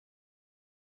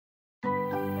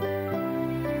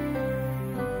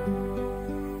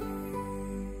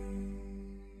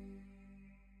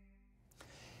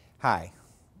Hi,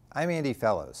 I'm Andy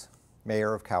Fellows,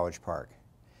 Mayor of College Park.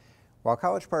 While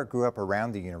College Park grew up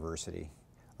around the university,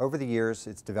 over the years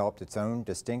it's developed its own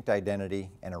distinct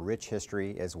identity and a rich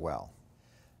history as well.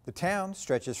 The town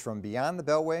stretches from beyond the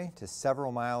Beltway to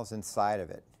several miles inside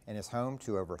of it and is home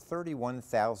to over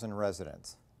 31,000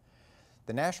 residents.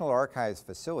 The National Archives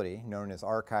facility, known as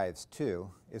Archives 2,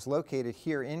 is located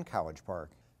here in College Park.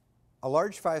 A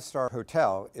large five-star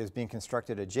hotel is being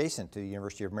constructed adjacent to the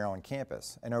University of Maryland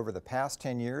campus, and over the past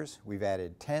 10 years, we've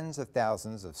added tens of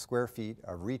thousands of square feet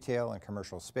of retail and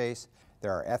commercial space.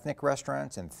 There are ethnic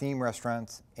restaurants and theme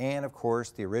restaurants, and of course,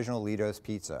 the original Lido's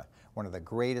Pizza, one of the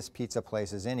greatest pizza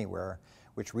places anywhere,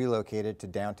 which relocated to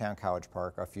downtown College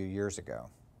Park a few years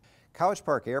ago. College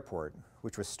Park Airport,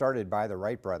 which was started by the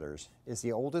Wright brothers, is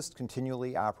the oldest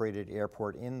continually operated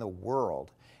airport in the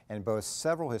world and boasts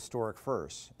several historic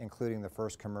firsts, including the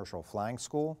first commercial flying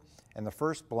school and the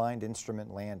first blind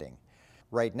instrument landing.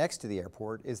 Right next to the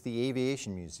airport is the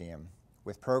Aviation Museum,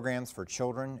 with programs for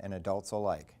children and adults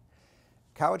alike.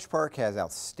 College Park has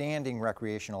outstanding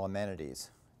recreational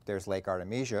amenities. There's Lake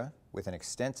Artemisia, with an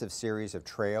extensive series of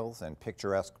trails and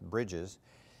picturesque bridges,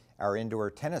 our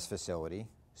indoor tennis facility,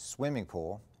 swimming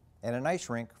pool, and an ice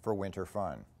rink for winter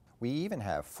fun. We even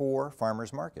have 4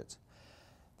 farmers markets.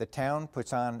 The town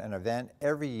puts on an event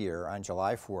every year on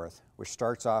July 4th, which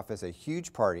starts off as a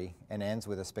huge party and ends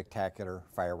with a spectacular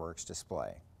fireworks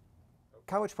display.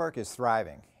 College Park is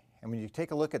thriving, and when you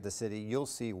take a look at the city, you'll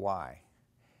see why.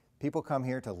 People come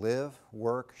here to live,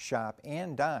 work, shop,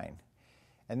 and dine.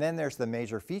 And then there's the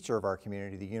major feature of our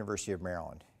community, the University of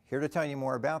Maryland. Here to tell you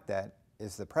more about that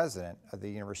is the president of the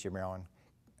University of Maryland,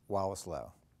 Wallace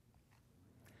Lowe.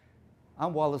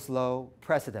 I'm Wallace Lowe,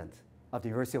 president of the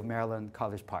University of Maryland,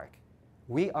 College Park.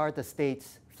 We are the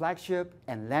state's flagship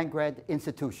and land-grant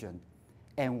institution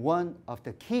and one of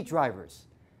the key drivers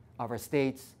of our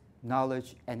state's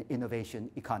knowledge and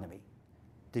innovation economy.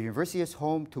 The university is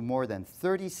home to more than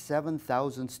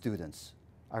 37,000 students.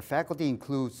 Our faculty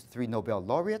includes 3 Nobel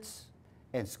laureates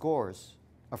and scores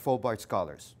of Fulbright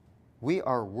scholars. We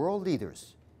are world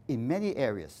leaders in many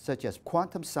areas such as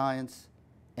quantum science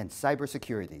and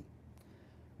cybersecurity.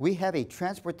 We have a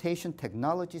transportation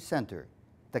technology center,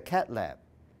 the CAT Lab,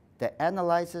 that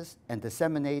analyzes and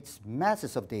disseminates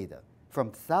masses of data from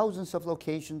thousands of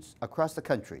locations across the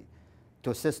country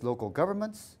to assist local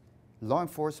governments, law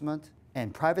enforcement,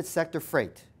 and private sector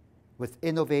freight with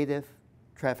innovative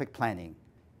traffic planning.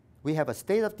 We have a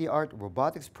state-of-the-art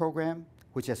robotics program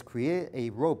which has created a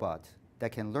robot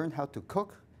that can learn how to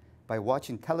cook by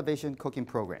watching television cooking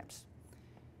programs.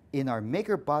 In our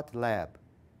MakerBot lab,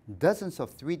 dozens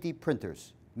of 3D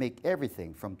printers make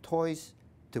everything from toys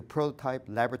to prototype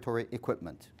laboratory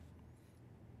equipment.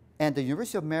 And the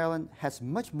University of Maryland has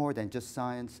much more than just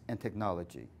science and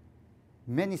technology.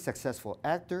 Many successful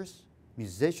actors,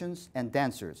 musicians, and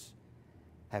dancers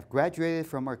have graduated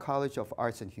from our College of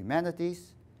Arts and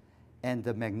Humanities, and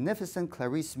the magnificent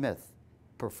Clarice Smith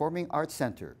Performing Arts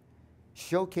Center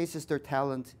showcases their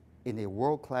talent in a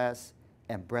world-class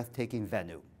and breathtaking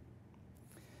venue.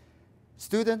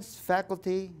 Students,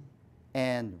 faculty,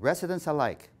 and residents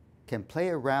alike can play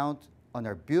around on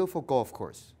our beautiful golf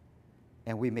course,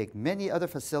 and we make many other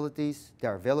facilities that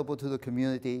are available to the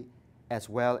community as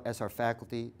well as our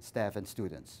faculty, staff, and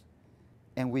students.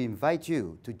 And we invite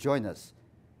you to join us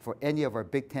for any of our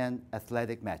Big Ten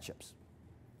athletic matchups.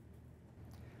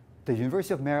 The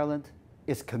University of Maryland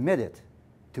is committed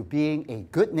to being a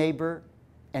good neighbor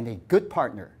and a good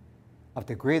partner of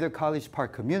the greater College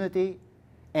Park community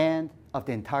and of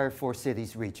the entire 4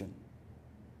 cities region.